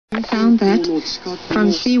We found that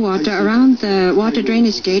from seawater around the water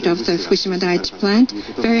drainage gate of the Fukushima Daiichi plant,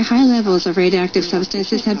 very high levels of radioactive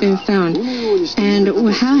substances have been found. And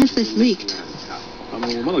how has this leaked?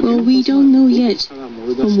 Well, we don't know yet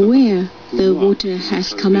from where the water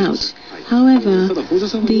has come out. However,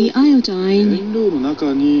 the iodine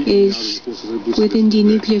is within the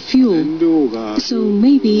nuclear fuel, so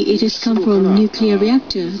maybe it has come from nuclear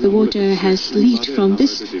reactor. The water has leaked from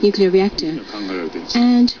this nuclear reactor.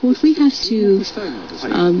 And what we have to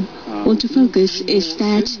want to focus is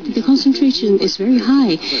that the concentration is very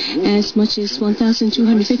high, as much as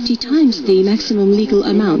 1,250 times the maximum legal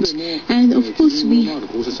amount. And of course, we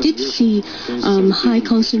did see high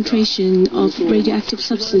concentration of radioactive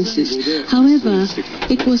substances. However,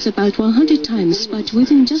 it was about 100 times, but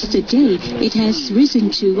within just a day, it has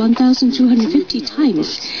risen to 1,250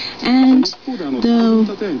 times. And the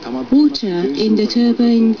water in the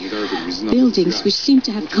turbine buildings, which seem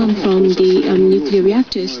to have come from the nuclear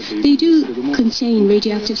reactors, they do contain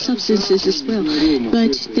radioactive substances as well.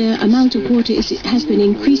 But the amount of water has been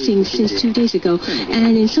increasing since 2 days ago.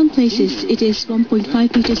 And in some places, it is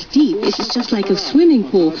 1.5 meters deep. It's just like a swimming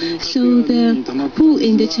pool. So the pool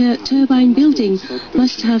in the turbine building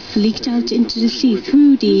must have leaked out into the sea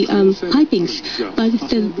through the pipings. But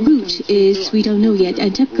the route is, we don't know yet,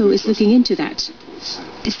 and TEPCO is looking into that.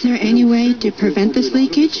 Is there any way to prevent this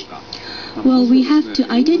leakage? Well, we have to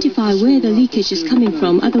identify where the leakage is coming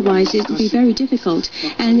from, otherwise it will be very difficult.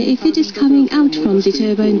 And if it is coming out from the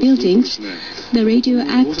turbine buildings, the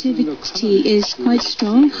radioactivity is quite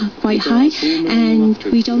strong, quite high, and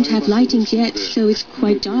we don't have lightings yet, so it's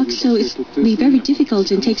quite dark, so it will be very difficult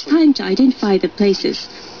and takes time to identify the places.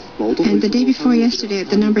 And the day before yesterday at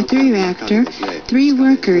the number 3 reactor, 3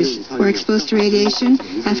 workers were exposed to radiation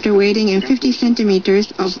after waiting in 15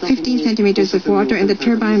 centimeters of water in the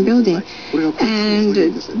turbine building. And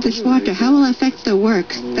this water, how will it affect the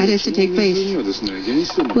work that is to take place?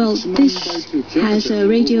 Well, this has a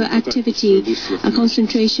radioactivity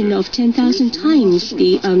concentration of 10,000 times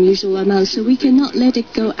the usual amount, so we cannot let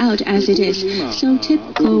it go out as it is. So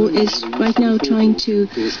TEPCO is right now trying to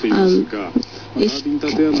is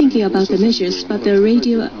thinking about the measures, but the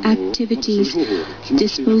radioactivity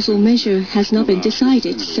disposal measure has not been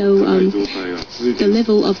decided, so the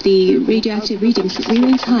level of the radioactive readings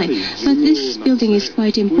remains high. But this building is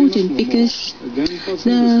quite important because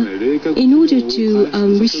in order to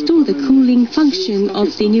restore the cooling function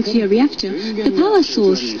of the nuclear reactor, the power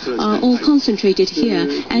source are all concentrated here,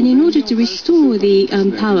 and in order to restore the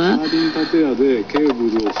power,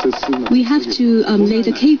 we have to lay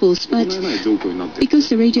the cables, but because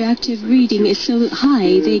the radioactive reading is so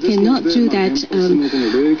high, they cannot do that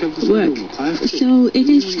work. So it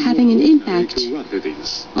is having an impact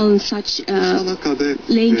on such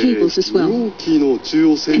laying cables as well.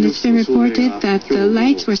 And it's been reported that the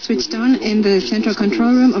lights were switched on in the central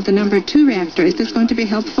control room of the number 2 reactor. Is this going to be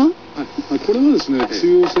helpful? Well,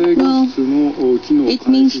 it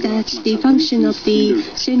means that the function of the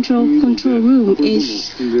central control room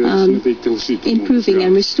is improving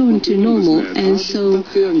and restoring to normal, and so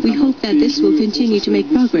we hope that this will continue to make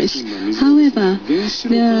progress. However,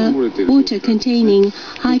 the water containing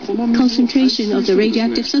high concentration of the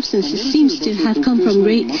radioactive substances seems to have come from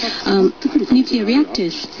nuclear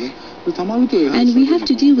reactors. And we have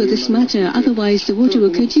to deal with this matter, otherwise the water will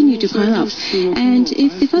continue to pile up. And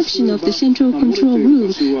if the function of the central control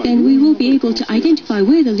room, then we will be able to identify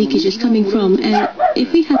where the leakage is coming from. And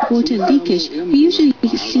if we have water leakage, we usually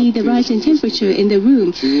see the rise in temperature in the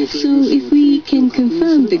room. So if we can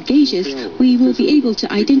confirm the gauges, we will be able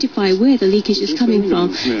to identify where the leakage is coming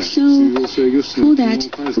from. So for that,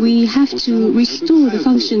 we have to restore the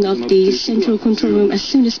function of the central control room as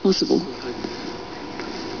soon as possible.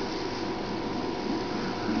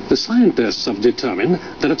 The scientists have determined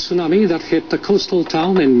that a tsunami that hit the coastal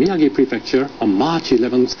town in Miyagi Prefecture on March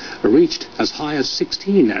 11th reached as high as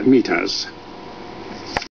 16 meters.